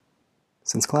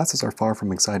Since classes are far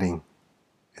from exciting,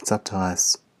 it's up to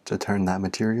us to turn that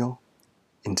material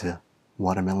into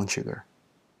watermelon sugar.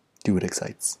 Do what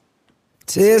excites.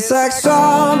 Tastes like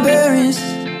strawberries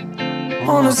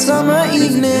on a summer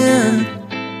evening,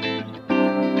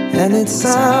 and it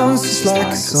sounds just like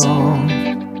a song.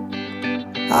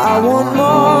 I want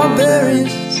more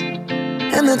berries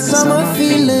and that summer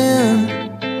feeling.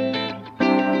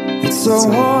 It's so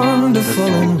wonderful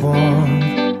and warm.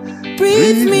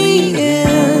 Breathe me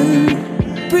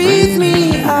in, breathe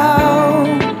me out.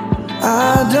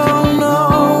 I don't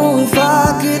know if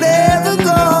I could ever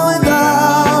go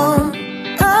without.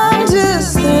 I'm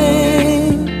just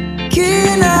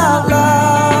thinking out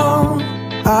loud.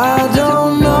 I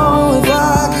don't know if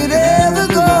I could ever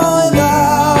go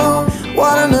without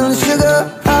watermelon sugar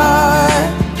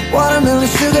high, watermelon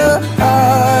sugar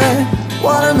high,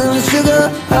 watermelon sugar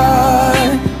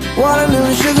high,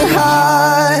 watermelon sugar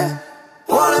high,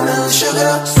 watermelon sugar.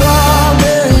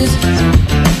 Strawberries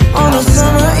on a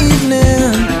summer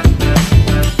evening,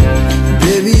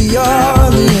 baby, you're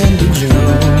the end of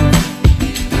June.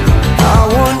 I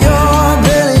want your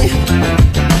belly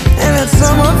and that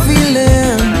summer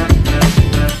feeling,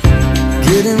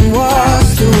 getting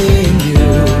washed away in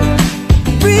you.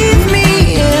 Breathe me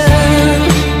in,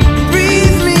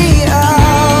 breathe me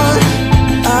out.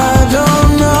 I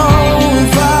don't know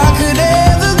if I could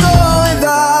ever go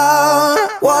without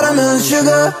watermelon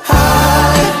sugar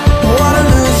high,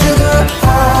 watermelon sugar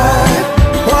high,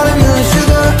 watermelon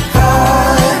sugar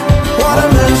high,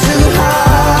 watermelon sugar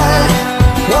high,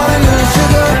 watermelon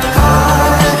sugar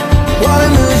high,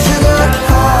 watermelon sugar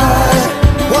high,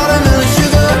 watermelon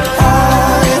sugar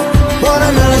high,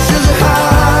 watermelon sugar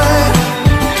high.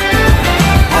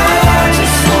 I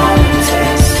just wanna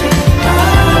taste it, I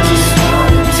just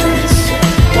wanna taste it,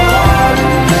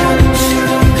 watermelon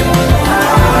sugar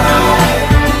high.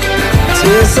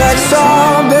 Tastes like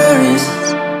strawberries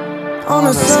on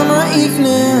a summer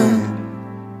evening,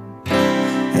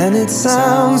 and it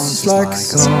sounds just like a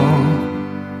song.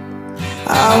 I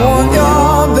want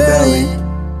your belly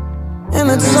and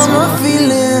that summer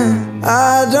feeling.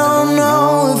 I don't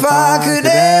know if I could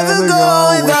ever go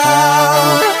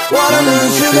without watermelon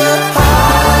sugar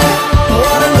high,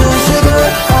 watermelon sugar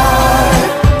high,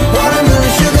 watermelon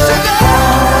sugar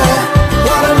high,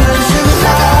 watermelon sugar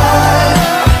high,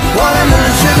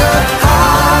 watermelon sugar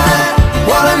high,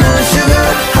 watermelon sugar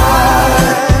high,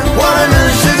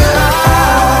 watermelon sugar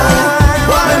high,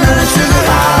 watermelon sugar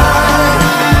high.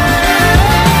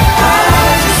 I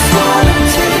just wanna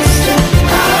taste it,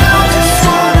 I just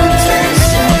wanna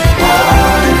taste it,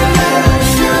 watermelon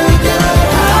sugar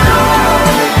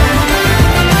high.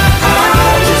 I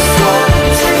just wanna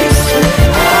taste it,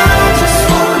 I just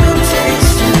wanna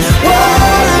taste it,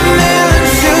 watermelon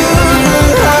sugar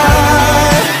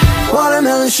high,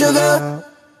 watermelon sugar.